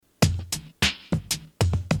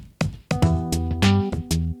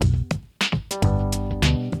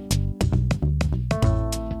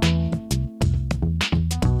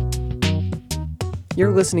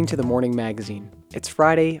You're listening to The Morning Magazine. It's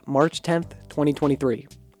Friday, March 10th, 2023.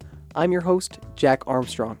 I'm your host, Jack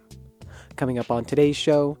Armstrong. Coming up on today's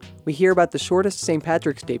show, we hear about the shortest St.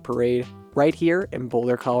 Patrick's Day parade right here in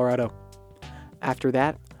Boulder, Colorado. After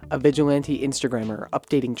that, a vigilante Instagrammer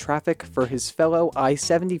updating traffic for his fellow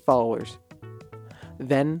I-70 followers.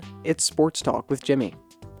 Then, it's Sports Talk with Jimmy.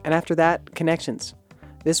 And after that, Connections.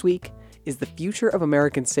 This week, is the future of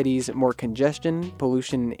American cities more congestion,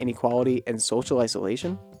 pollution, inequality, and social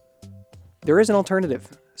isolation? There is an alternative.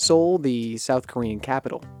 Seoul, the South Korean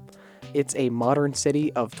capital. It's a modern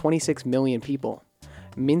city of 26 million people.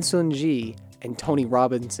 Min Sun-ji and Tony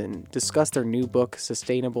Robinson discuss their new book,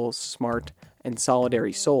 Sustainable, Smart, and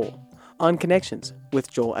Solidary Seoul, on Connections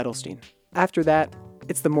with Joel Edelstein. After that,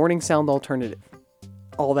 it's the Morning Sound Alternative.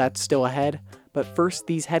 All that's still ahead, but first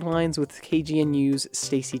these headlines with KGNU's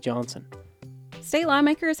Stacey Johnson. State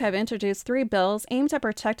lawmakers have introduced 3 bills aimed at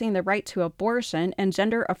protecting the right to abortion and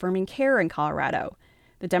gender-affirming care in Colorado.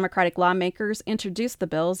 The Democratic lawmakers introduced the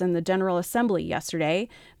bills in the General Assembly yesterday,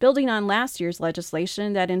 building on last year's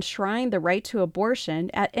legislation that enshrined the right to abortion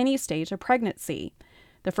at any stage of pregnancy.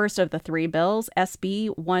 The first of the 3 bills,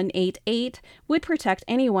 SB 188, would protect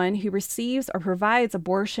anyone who receives or provides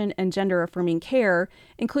abortion and gender-affirming care,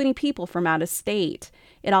 including people from out of state.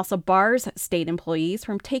 It also bars state employees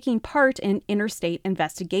from taking part in interstate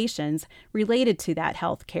investigations related to that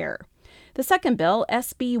health care. The second bill,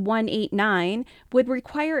 SB 189, would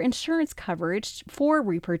require insurance coverage for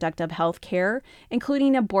reproductive health care,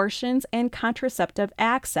 including abortions and contraceptive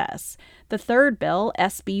access. The third bill,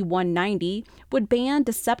 SB 190, would ban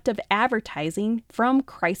deceptive advertising from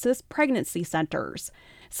crisis pregnancy centers.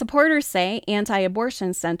 Supporters say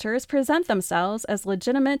anti-abortion centers present themselves as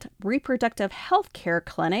legitimate reproductive health care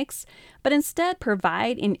clinics, but instead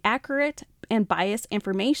provide inaccurate and biased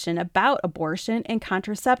information about abortion and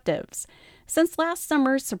contraceptives. Since last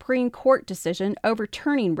summer's Supreme Court decision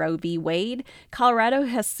overturning Roe v. Wade, Colorado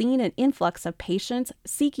has seen an influx of patients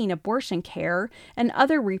seeking abortion care and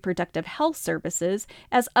other reproductive health services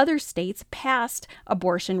as other states passed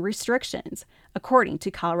abortion restrictions, according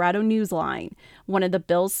to Colorado Newsline. One of the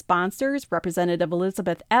bill's sponsors, Representative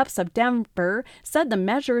Elizabeth Epps of Denver, said the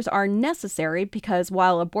measures are necessary because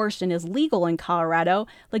while abortion is legal in Colorado,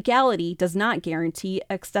 legality does not guarantee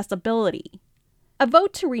accessibility. A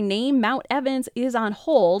vote to rename Mount Evans is on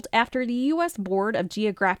hold after the U.S. Board of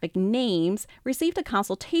Geographic Names received a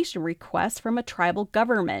consultation request from a tribal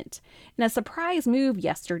government. In a surprise move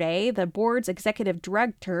yesterday, the board's executive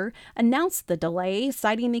director announced the delay,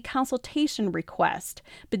 citing the consultation request,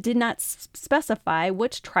 but did not specify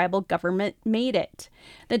which tribal government made it.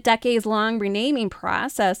 The decades-long renaming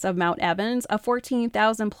process of Mount Evans, a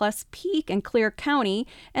 14,000-plus peak in Clear County,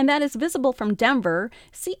 and that is visible from Denver,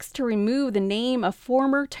 seeks to remove the name of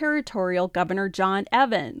former territorial Governor John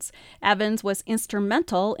Evans. Evans was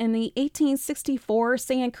instrumental in the 1864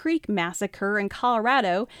 Sand Creek Massacre in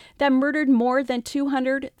Colorado that murdered more than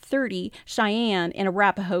 230 Cheyenne and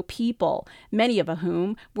Arapaho people, many of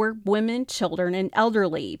whom were women, children, and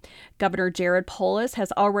elderly. Governor Jared Polis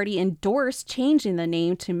has already endorsed changing the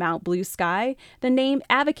name to Mount Blue Sky, the name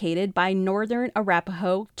advocated by Northern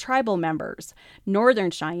Arapaho tribal members.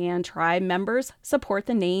 Northern Cheyenne tribe members support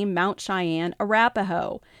the name Mount Cheyenne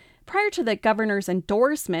Arapaho. Prior to the governor's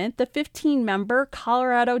endorsement, the 15-member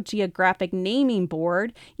Colorado Geographic Naming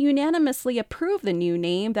Board unanimously approved the new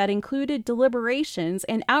name that included deliberations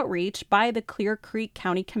and outreach by the Clear Creek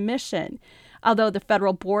County Commission. Although the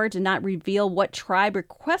federal board did not reveal what tribe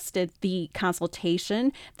requested the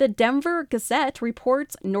consultation, the Denver Gazette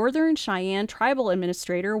reports Northern Cheyenne Tribal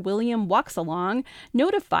Administrator William Waxalong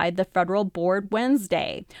notified the federal board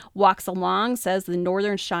Wednesday. Waxalong says the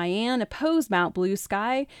Northern Cheyenne opposed Mount Blue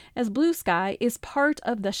Sky, as Blue Sky is part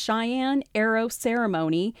of the Cheyenne Arrow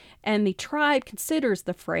Ceremony, and the tribe considers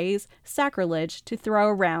the phrase sacrilege to throw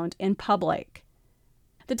around in public.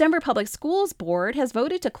 The Denver Public Schools Board has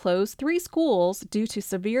voted to close 3 schools due to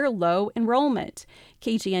severe low enrollment.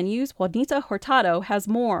 KGNU's Juanita Hurtado has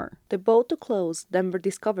more. The vote to close Denver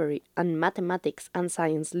Discovery and Mathematics and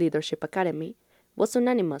Science Leadership Academy was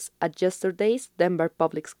unanimous at yesterday's Denver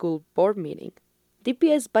Public School Board meeting.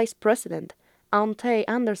 DPS Vice President Auntae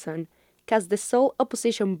Anderson cast the sole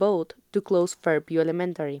opposition vote to close Fairview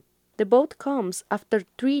Elementary. The vote comes after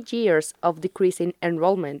 3 years of decreasing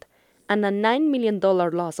enrollment and a $9 million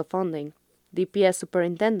loss of funding. DPS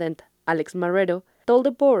Superintendent Alex Marrero told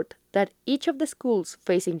the board that each of the schools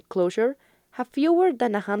facing closure have fewer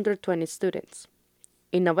than 120 students.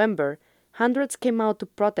 In November, hundreds came out to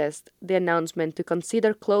protest the announcement to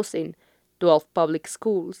consider closing 12 public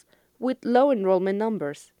schools with low enrollment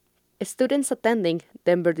numbers. Students attending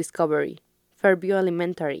Denver Discovery, Fairview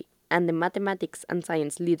Elementary, and the Mathematics and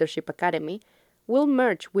Science Leadership Academy will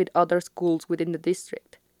merge with other schools within the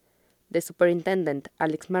district. The superintendent,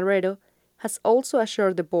 Alex Marrero, has also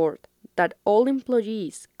assured the board that all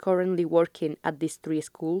employees currently working at these three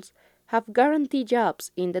schools have guaranteed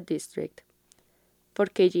jobs in the district. For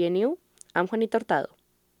KGNU, I'm Juanita Hurtado.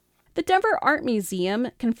 The Denver Art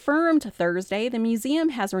Museum confirmed Thursday the museum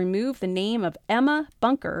has removed the name of Emma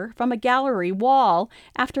Bunker from a gallery wall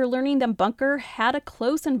after learning that Bunker had a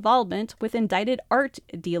close involvement with indicted art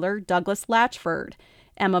dealer Douglas Latchford.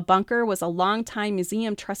 Emma Bunker was a longtime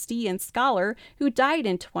museum trustee and scholar who died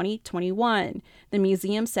in 2021. The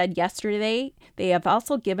museum said yesterday they have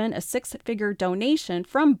also given a six-figure donation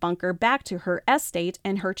from Bunker back to her estate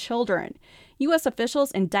and her children. U.S.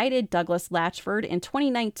 officials indicted Douglas Latchford in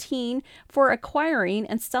 2019 for acquiring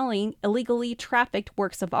and selling illegally trafficked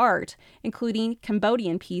works of art, including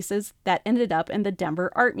Cambodian pieces that ended up in the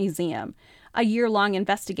Denver Art Museum. A year-long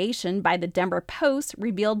investigation by the Denver Post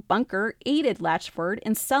revealed Bunker aided Latchford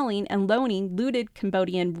in selling and loaning looted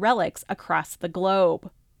Cambodian relics across the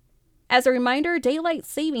globe. As a reminder, daylight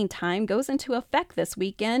saving time goes into effect this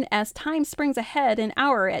weekend as time springs ahead an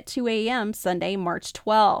hour at 2 a.m. Sunday, March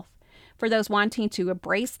 12th. For those wanting to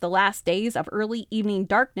embrace the last days of early evening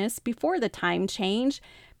darkness before the time change,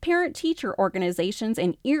 parent-teacher organizations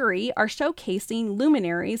in Erie are showcasing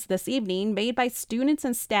luminaries this evening made by students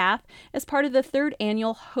and staff as part of the third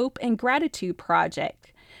annual Hope and Gratitude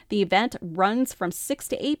Project. The event runs from 6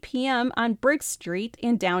 to 8 p.m. on Briggs Street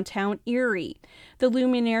in downtown Erie. The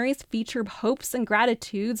luminaries feature hopes and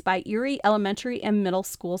gratitudes by Erie elementary and middle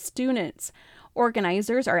school students.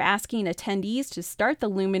 Organizers are asking attendees to start the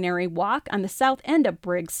luminary walk on the south end of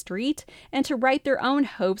Briggs Street and to write their own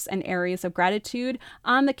hopes and areas of gratitude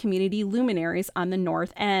on the community luminaries on the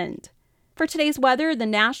north end. For today's weather, the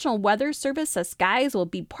National Weather Service says skies will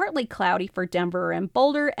be partly cloudy for Denver and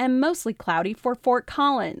Boulder and mostly cloudy for Fort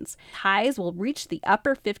Collins. Highs will reach the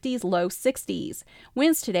upper 50s, low 60s.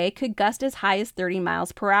 Winds today could gust as high as 30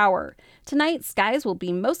 miles per hour. Tonight, skies will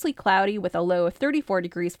be mostly cloudy with a low of 34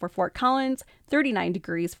 degrees for Fort Collins, 39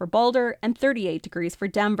 degrees for Boulder, and 38 degrees for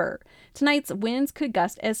Denver. Tonight's winds could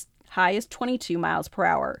gust as high as 22 miles per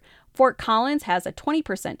hour. Fort Collins has a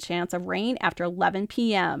 20% chance of rain after 11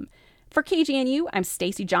 p.m. For KGNU, I'm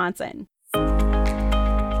Stacy Johnson.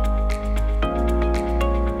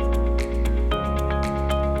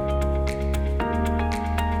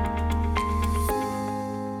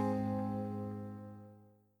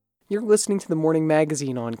 You're listening to the Morning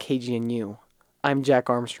Magazine on KGNU. I'm Jack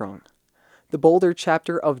Armstrong. The Boulder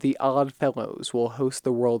chapter of the Odd Fellows will host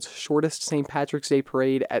the world's shortest St. Patrick's Day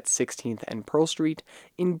parade at 16th and Pearl Street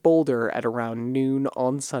in Boulder at around noon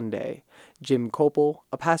on Sunday. Jim Kopel,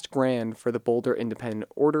 a past grand for the Boulder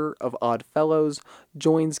Independent Order of Odd Fellows,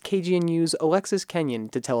 joins KGNU's Alexis Kenyon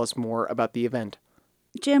to tell us more about the event.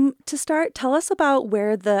 Jim, to start, tell us about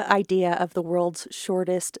where the idea of the world's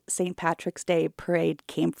shortest St. Patrick's Day parade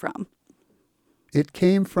came from. It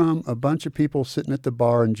came from a bunch of people sitting at the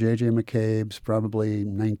bar in J.J. McCabe's, probably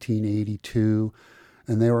 1982,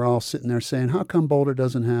 and they were all sitting there saying, how come Boulder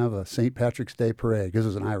doesn't have a St. Patrick's Day parade? Because it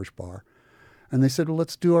was an Irish bar. And they said, well,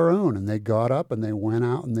 let's do our own. And they got up and they went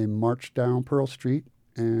out and they marched down Pearl Street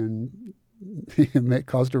and it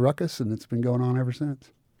caused a ruckus, and it's been going on ever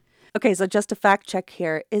since. Okay, so just a fact check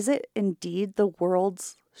here. Is it indeed the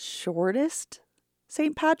world's shortest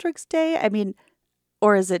St. Patrick's Day? I mean,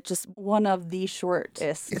 or is it just one of the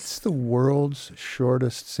shortest? It's the world's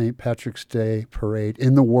shortest St. Patrick's Day parade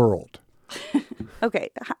in the world. Okay,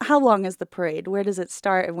 how long is the parade? Where does it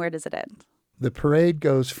start and where does it end? The parade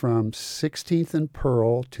goes from 16th and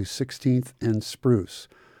Pearl to 16th and Spruce,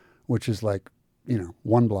 which is like,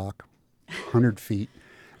 one block, 100 feet.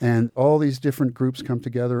 And all these different groups come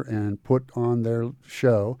together and put on their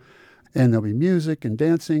show. And there'll be music and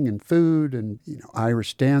dancing and food and,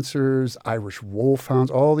 Irish dancers, Irish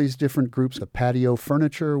wolfhounds, all these different groups. The Patio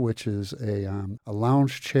Furniture, which is a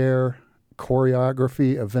lounge chair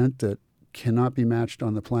choreography event that cannot be matched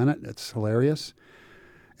on the planet. It's hilarious.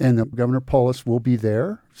 And the Governor Polis will be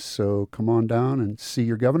there. So come on down and see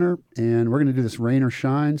your governor. And we're going to do this rain or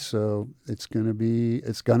shine. So it's going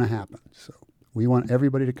to happen. So we want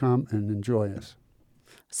everybody to come and enjoy us.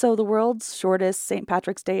 So the world's shortest St.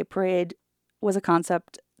 Patrick's Day parade was a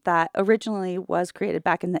concept that originally was created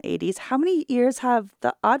back in the 80s. How many years have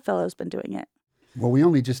the Odd Fellows been doing it? Well, we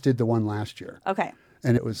only just did the one last year. Okay.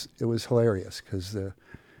 And it was hilarious because the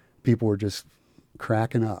people were just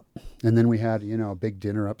cracking up. And then we had, a big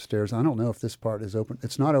dinner upstairs. I don't know if this part is open.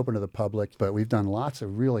 It's not open to the public, but we've done lots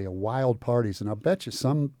of really wild parties. And I'll bet you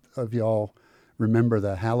some of y'all remember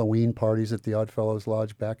the Halloween parties at the Oddfellows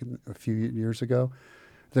Lodge back a few years ago.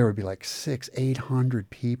 There would be like 800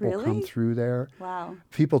 people come Really? through there. Wow.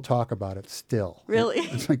 People talk about it still. Really?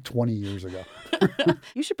 It's like 20 years ago.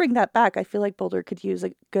 You should bring that back. I feel like Boulder could use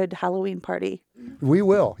a good Halloween party We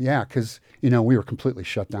will, yeah, because, we were completely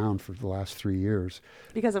shut down for the last 3 years.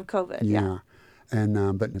 because of COVID. Yeah.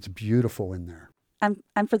 And but it's beautiful in there.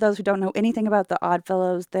 And for those who don't know anything about the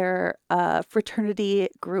Oddfellows, they're a fraternity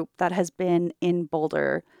group that has been in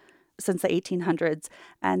Boulder since the 1800s.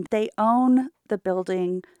 And they own the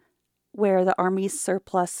building where the Army's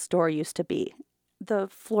surplus store used to be. The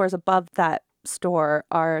floors above that store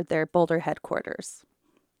are their Boulder headquarters.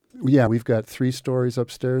 Yeah, we've got 3 stories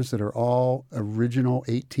upstairs that are all original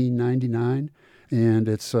 1899. And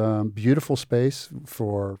it's a beautiful space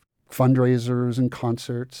for fundraisers and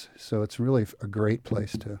concerts. So it's really a great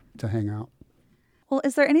place to hang out. Well,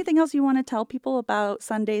 is there anything else you want to tell people about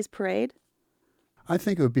Sunday's parade? I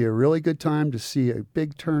think it would be a really good time to see a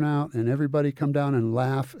big turnout and everybody come down and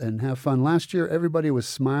laugh and have fun. Last year, everybody was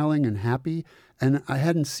smiling and happy, and I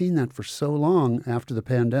hadn't seen that for so long after the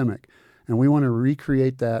pandemic. And we want to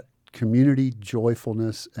recreate that community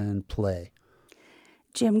joyfulness and play.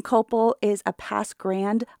 Jim Copel is a past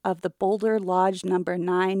grand of the Boulder Lodge No.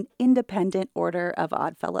 9 Independent Order of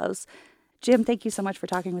Oddfellows. Jim, thank you so much for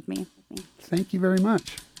talking with me. Thank you very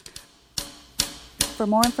much. For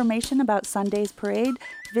more information about Sunday's parade,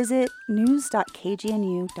 visit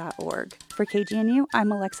news.kgnu.org. For KGNU,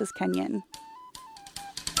 I'm Alexis Kenyon.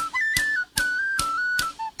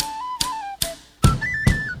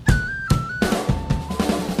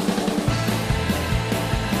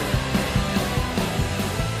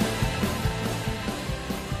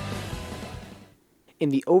 In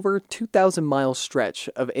the over 2,000-mile stretch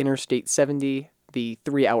of Interstate 70, the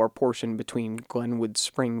 3-hour portion between Glenwood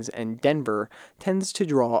Springs and Denver tends to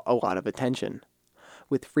draw a lot of attention.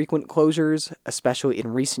 With frequent closures, especially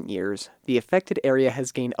in recent years, the affected area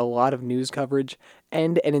has gained a lot of news coverage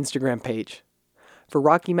and an Instagram page. For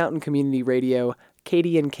Rocky Mountain Community Radio,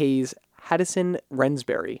 KDNK's Haddison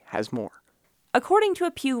Rensbury has more. According to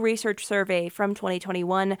a Pew Research survey from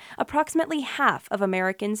 2021, approximately half of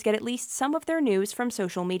Americans get at least some of their news from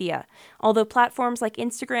social media. Although platforms like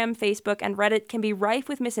Instagram, Facebook, and Reddit can be rife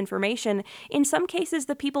with misinformation, in some cases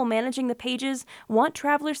the people managing the pages want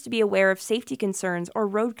travelers to be aware of safety concerns or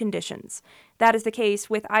road conditions. That is the case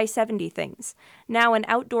with I-70 Things. Now an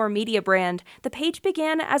outdoor media brand, the page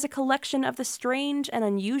began as a collection of the strange and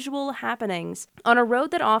unusual happenings on a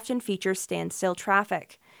road that often features standstill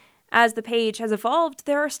traffic. As the page has evolved,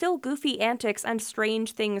 there are still goofy antics and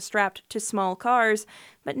strange things strapped to small cars,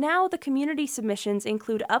 but now the community submissions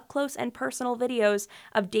include up-close and personal videos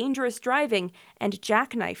of dangerous driving and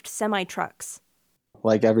jackknifed semi-trucks.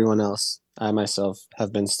 Like everyone else, I myself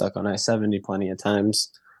have been stuck on I-70 plenty of times,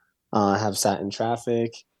 have sat in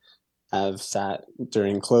traffic, have sat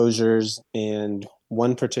during closures, and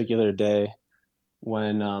one particular day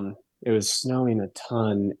when it was snowing a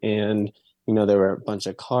ton and there were a bunch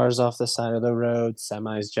of cars off the side of the road,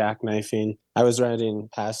 semis jackknifing. I was riding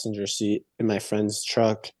passenger seat in my friend's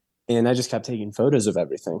truck, and I just kept taking photos of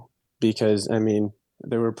everything because,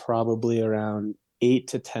 there were probably around 8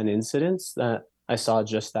 to 10 incidents that I saw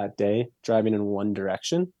just that day driving in one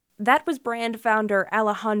direction. That was brand founder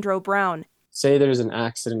Alejandro Brown. Say there's an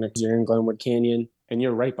accident, you're in Glenwood Canyon, and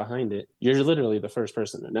you're right behind it. You're literally the first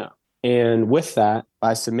person to know. And with that,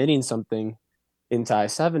 by submitting something into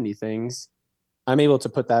I-70 Things, I'm able to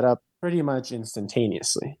put that up pretty much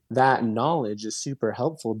instantaneously. That knowledge is super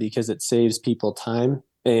helpful because it saves people time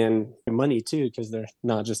and money too, because they're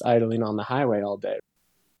not just idling on the highway all day.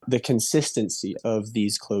 The consistency of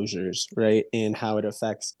these closures, right, and how it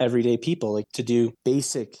affects everyday people, like to do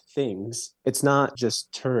basic things. It's not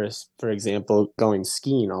just tourists, for example, going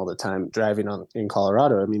skiing all the time, driving in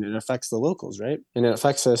Colorado. It affects the locals, right? And it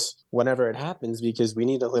affects us whenever it happens because we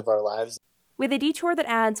need to live our lives. With a detour that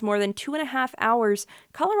adds more than 2.5 hours,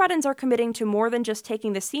 Coloradans are committing to more than just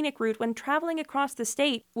taking the scenic route when traveling across the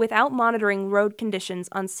state without monitoring road conditions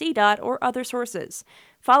on CDOT or other sources.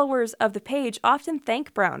 Followers of the page often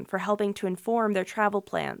thank Brown for helping to inform their travel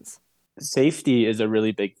plans. Safety is a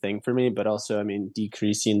really big thing for me, but also,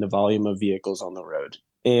 decreasing the volume of vehicles on the road.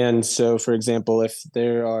 And so, for example, if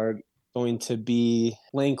there are going to be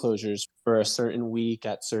lane closures for a certain week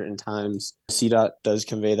at certain times, CDOT does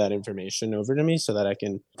convey that information over to me so that I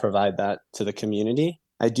can provide that to the community.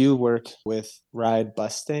 I do work with Ride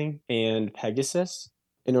Bustang and Pegasus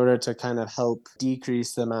in order to kind of help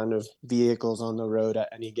decrease the amount of vehicles on the road at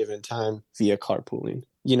any given time via carpooling.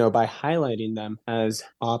 By highlighting them as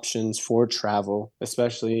options for travel,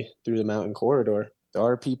 especially through the mountain corridor, There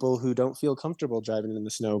are people who don't feel comfortable driving in the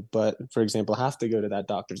snow, but, for example, have to go to that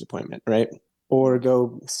doctor's appointment, right? Or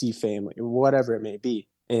go see family, whatever it may be.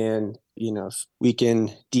 And, if we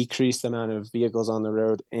can decrease the amount of vehicles on the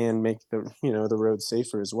road and make the road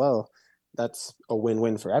safer as well, that's a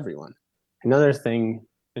win-win for everyone. Another thing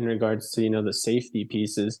in regards to, the safety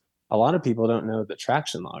pieces, a lot of people don't know that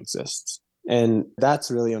traction law exists. And that's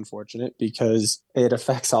really unfortunate because it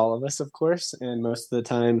affects all of us, of course. And most of the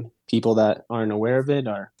time, people that aren't aware of it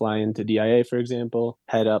are flying to DIA, for example,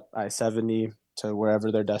 head up I-70 to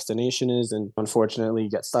wherever their destination is, and unfortunately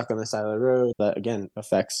get stuck on the side of the road. That, again,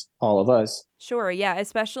 affects all of us. Sure, yeah,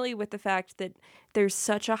 especially with the fact that there's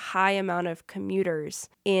such a high amount of commuters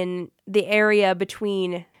in the area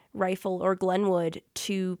between Rifle or Glenwood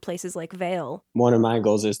to places like Vail. One of my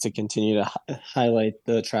goals is to continue to highlight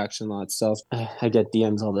the traction law itself. I get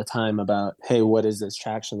DMs all the time about, hey, what is this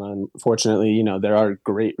traction law? And fortunately, there are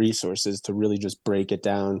great resources to really just break it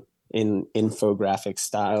down in infographic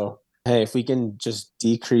style. Hey, if we can just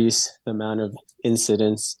decrease the amount of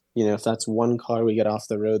incidents, if that's one car we get off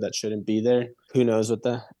the road that shouldn't be there, who knows what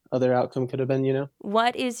the other outcome could have been,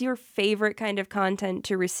 What is your favorite kind of content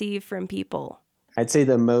to receive from people? I'd say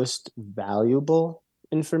the most valuable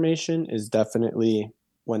information is definitely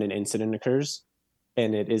when an incident occurs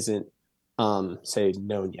and it isn't, say,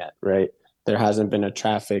 known yet, right? There hasn't been a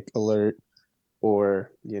traffic alert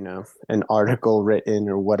or, an article written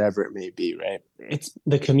or whatever it may be, right? It's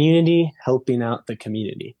the community helping out the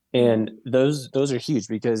community. And those are huge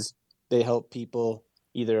because they help people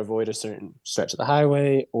either avoid a certain stretch of the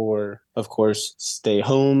highway or, of course, stay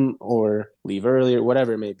home or leave earlier,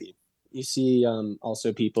 whatever it may be. You see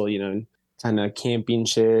also people, kind of camping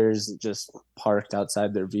chairs just parked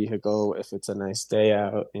outside their vehicle if it's a nice day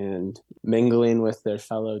out and mingling with their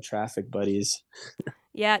fellow traffic buddies.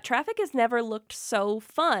 Yeah, traffic has never looked so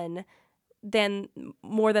fun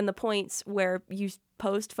more than the points where you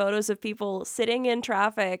post photos of people sitting in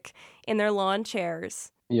traffic in their lawn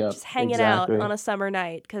chairs. Yep, just hanging exactly. out on a summer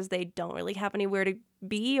night because they don't really have anywhere to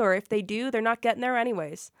be, or if they do, they're not getting there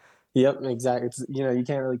anyways. Yep, exactly. It's, you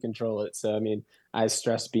can't really control it. So, I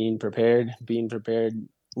stress being prepared. Being prepared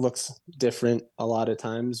looks different a lot of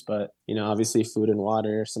times, but, obviously food and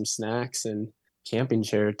water, some snacks, and camping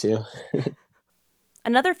chair too.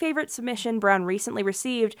 Another favorite submission Brown recently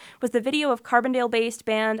received was the video of Carbondale-based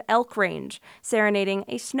band Elk Range serenading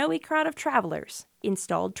a snowy crowd of travelers in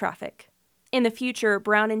stalled traffic. In the future,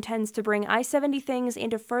 Brown intends to bring I-70 Things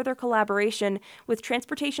into further collaboration with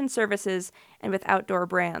transportation services and with outdoor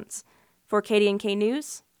brands. For KDNK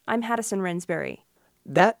News, I'm Haddison Rensbury.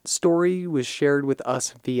 That story was shared with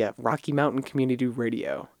us via Rocky Mountain Community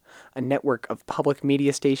Radio, a network of public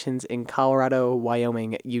media stations in Colorado,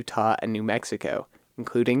 Wyoming, Utah, and New Mexico,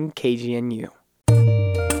 including KGNU.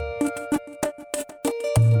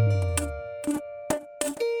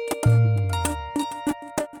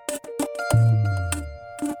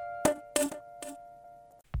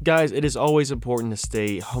 Guys, it is always important to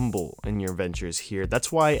stay humble in your ventures here.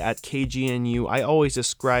 That's why at KGNU, I always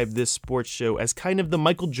describe this sports show as kind of the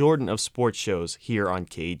Michael Jordan of sports shows here on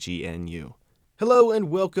KGNU. Hello and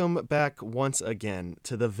welcome back once again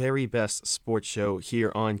to the very best sports show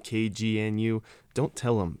here on KGNU. Don't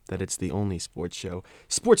tell them that it's the only sports show.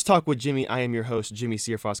 Sports Talk with Jimmy. I am your host, Jimmy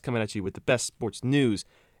Searfoss, coming at you with the best sports news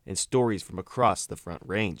and stories from across the Front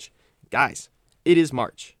Range. Guys, it is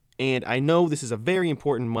March. And I know this is a very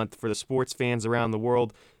important month for the sports fans around the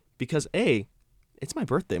world because A, it's my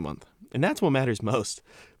birthday month, and that's what matters most.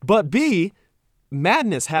 But B,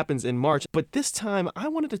 madness happens in March, but this time I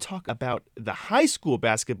wanted to talk about the high school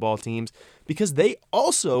basketball teams because they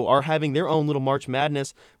also are having their own little March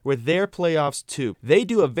Madness with their playoffs too. They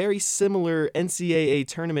do a very similar NCAA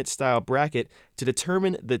tournament style bracket to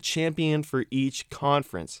determine the champion for each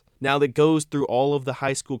conference. Now that goes through all of the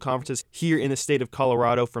high school conferences here in the state of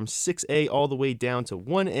Colorado from 6A all the way down to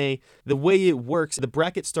 1A. The way it works, the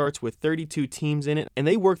bracket starts with 32 teams in it, and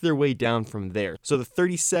they work their way down from there. So the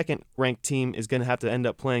 32nd ranked team is going to have to end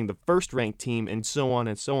up playing the first ranked team and so on,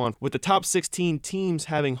 with the top 16 teams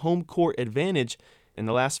having home court advantage. In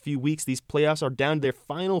the last few weeks, these playoffs are down to their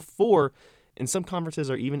final four, and some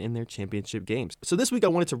conferences are even in their championship games. So this week I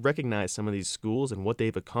wanted to recognize some of these schools and what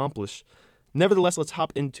they've accomplished. Nevertheless, let's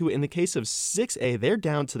hop into it. In the case of 6A, they're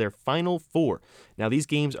down to their final four. Now, these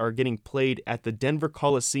games are getting played at the Denver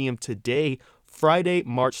Coliseum today, Friday,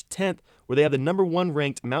 March 10th, where they have the number 1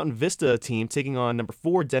 ranked Mountain Vista team taking on number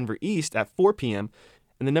 4 Denver East at 4 p.m.,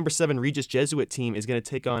 and the number 7 Regis Jesuit team is going to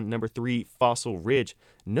take on number 3 Fossil Ridge.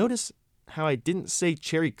 Notice how I didn't say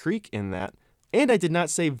Cherry Creek in that, and I did not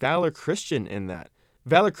say Valor Christian in that.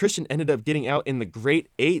 Valor Christian ended up getting out in the Great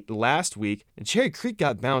 8 last week, and Cherry Creek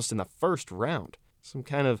got bounced in the first round. Some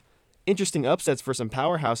kind of interesting upsets for some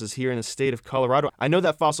powerhouses here in the state of Colorado. I know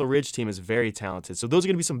that Fossil Ridge team is very talented, so those are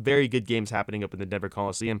going to be some very good games happening up in the Denver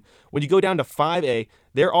Coliseum. When you go down to 5A,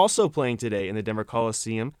 they're also playing today in the Denver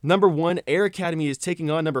Coliseum. Number 1, Air Academy is taking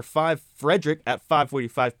on number 5, Frederick at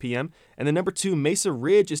 5:45 p.m., and the number 2, Mesa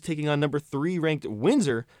Ridge is taking on number 3 ranked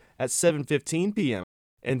Windsor at 7:15 p.m.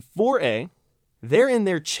 And 4A, they're in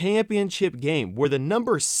their championship game where the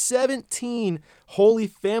number 17 Holy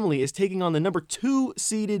Family is taking on the number 2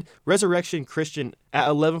 seeded Resurrection Christian at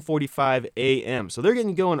 11:45 a.m. So they're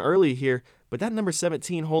getting going early here, but that number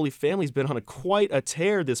 17 Holy Family's been on quite a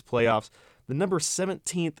tear this playoffs, the number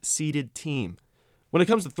 17th seeded team. When it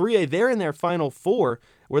comes to 3A, they're in their final 4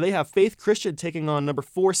 where they have Faith Christian taking on number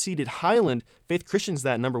 4 seeded Highland. Faith Christian's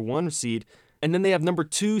that number 1 seed. And then they have number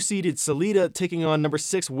 2 seeded Salida taking on number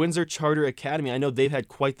 6 Windsor Charter Academy. I know they've had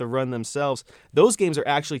quite the run themselves. Those games are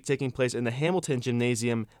actually taking place in the Hamilton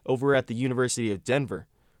Gymnasium over at the University of Denver.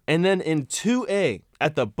 And then in 2A,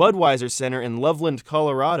 at the Budweiser Center in Loveland,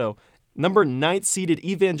 Colorado, number 9th seeded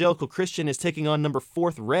Evangelical Christian is taking on number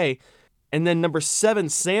 4th Ray. And then number 7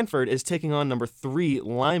 Sanford is taking on number 3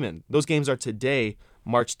 Lyman. Those games are today,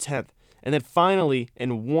 March 10th. And then finally,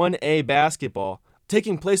 in 1A basketball,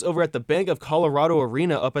 taking place over at the Bank of Colorado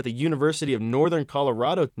Arena up at the University of Northern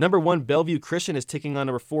Colorado, number 1 Bellevue Christian is taking on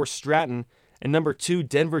number 4 Stratton, and number 2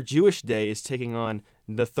 Denver Jewish Day is taking on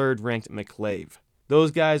the 3rd ranked McClave.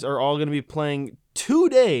 Those guys are all going to be playing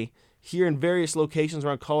today here in various locations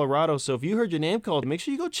around Colorado, so if you heard your name called, make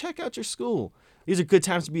sure you go check out your school. These are good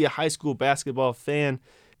times to be a high school basketball fan.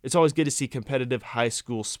 It's always good to see competitive high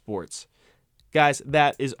school sports. Guys,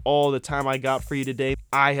 that is all the time I got for you today.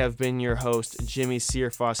 I have been your host, Jimmy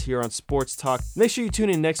Searfoss, here on Sports Talk. Make sure you tune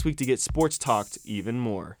in next week to get sports talked even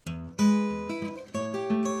more.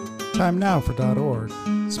 Time now for .org,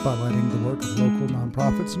 spotlighting the work of local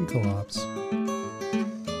nonprofits and co-ops.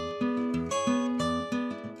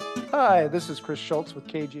 Hi, this is Chris Schultz with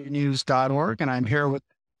KGNews.org, and I'm here with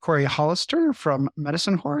Corey Hollister from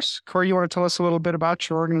Medicine Horse. Corey, you want to tell us a little bit about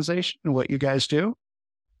your organization and what you guys do?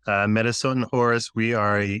 Medicine Horse, we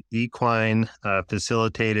are a equine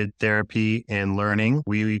facilitated therapy and learning.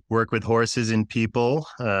 We work with horses and people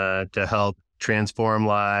to help transform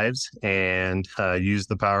lives and use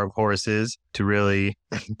the power of horses to really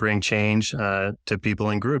bring change to people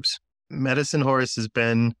and groups. Medicine Horse has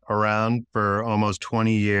been around for almost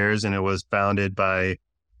 20 years, and it was founded by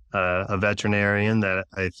a veterinarian that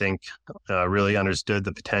I think really understood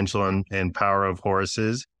the potential and power of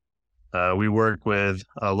horses. We work with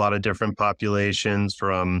a lot of different populations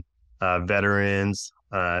from veterans,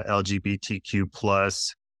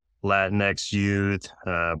 LGBTQ+, Latinx youth,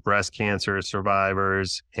 breast cancer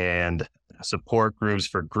survivors, and support groups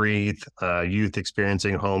for grief, youth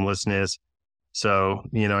experiencing homelessness. So,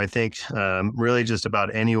 I think really just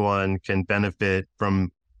about anyone can benefit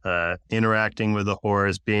from interacting with a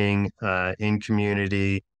horse, being in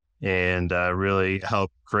community, and really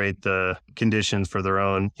help create the conditions for their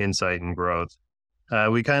own insight and growth.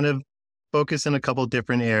 We kind of focus in a couple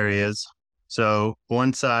different areas. So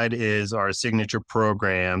one side is our signature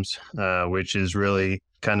programs, which is really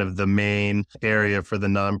kind of the main area for the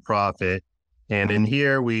nonprofit. And in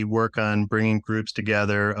here, we work on bringing groups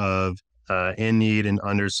together of in need and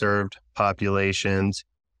underserved populations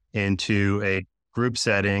into a group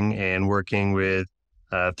setting and working with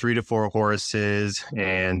 3 to 4 horses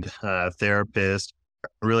and therapists,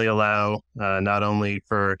 really allow not only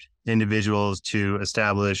for individuals to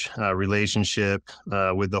establish a relationship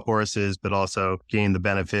with the horses, but also gain the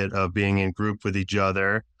benefit of being in group with each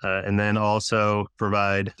other, and then also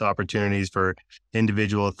provide opportunities for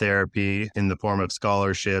individual therapy in the form of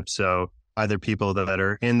scholarships. So either people that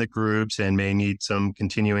are in the groups and may need some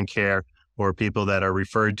continuing care, or people that are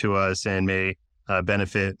referred to us and may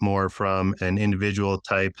benefit more from an individual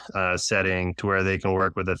type setting to where they can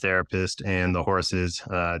work with a therapist and the horses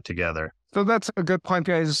together. So that's a good point.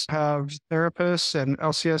 You guys have therapists and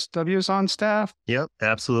LCSWs on staff? Yep,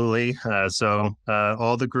 absolutely. So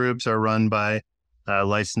all the groups are run by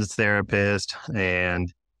licensed therapists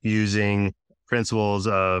and using principles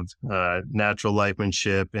of natural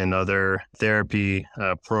life-manship and other therapy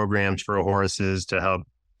programs for horses to help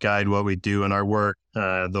guide what we do in our work.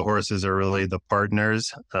 The horses are really the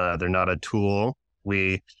partners. They're not a tool.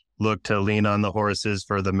 We look to lean on the horses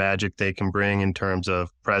for the magic they can bring in terms of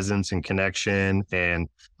presence and connection, and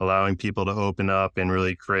allowing people to open up and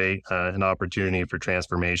really create an opportunity for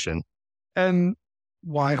transformation. And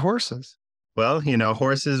why horses? Well,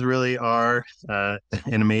 horses really are an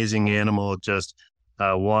amazing animal. Just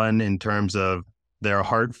one, in terms of their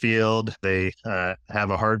heart field. They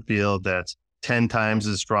have a heart field that's 10 times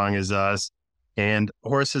as strong as us. And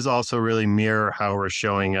horses also really mirror how we're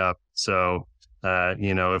showing up. So,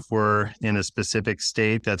 if we're in a specific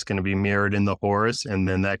state, that's going to be mirrored in the horse. And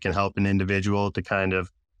then that can help an individual to kind of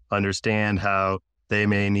understand how they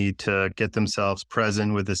may need to get themselves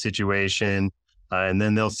present with the situation. And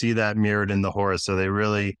then they'll see that mirrored in the horse. So they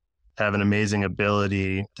really have an amazing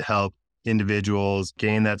ability to help individuals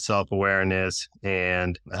gain that self-awareness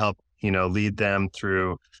and help, lead them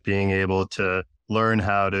through being able to learn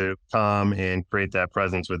how to calm and create that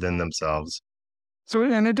presence within themselves. So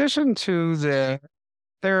in addition to the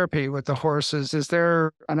therapy with the horses, is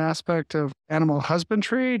there an aspect of animal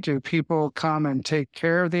husbandry? Do people come and take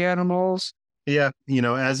care of the animals? Yeah,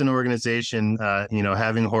 as an organization,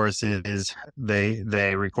 having horses,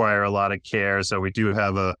 they require a lot of care. So we do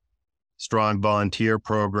have a strong volunteer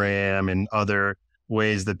program and other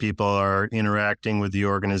ways that people are interacting with the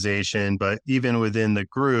organization. But even within the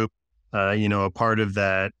group, a part of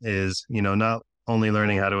that is, not only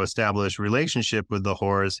learning how to establish relationship with the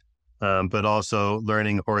horse, but also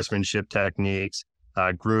learning horsemanship techniques,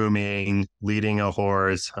 grooming, leading a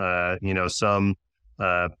horse, some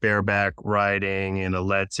bareback riding in a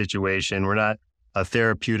led situation. We're not a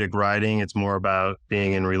therapeutic riding. It's more about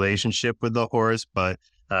being in relationship with the horse, but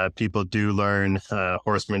people do learn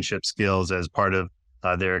horsemanship skills as part of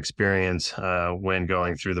their experience when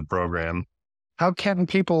going through the program. How can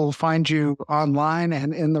people find you online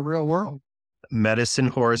and in the real world?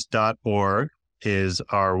 MedicineHorse.org is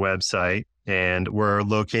our website, and we're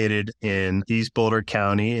located in East Boulder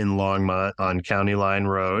County in Longmont on County Line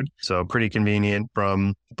Road. So pretty convenient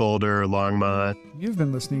from Boulder, Longmont. You've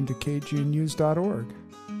been listening to kgnews.org.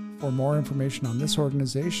 For more information on this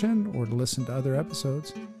organization or to listen to other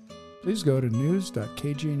episodes, please go to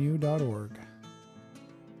news.kgnu.org.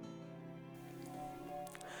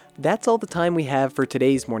 That's all the time we have for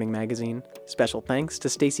today's Morning Magazine. Special thanks to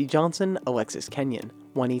Stacy Johnson, Alexis Kenyon,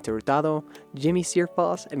 Juanita Hurtado, Jimmy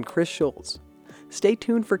Searfoss, and Chris Schultz. Stay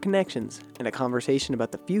tuned for Connections and a conversation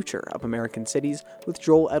about the future of American cities with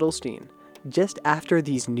Joel Edelstein, just after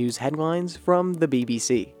these news headlines from the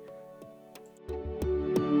BBC.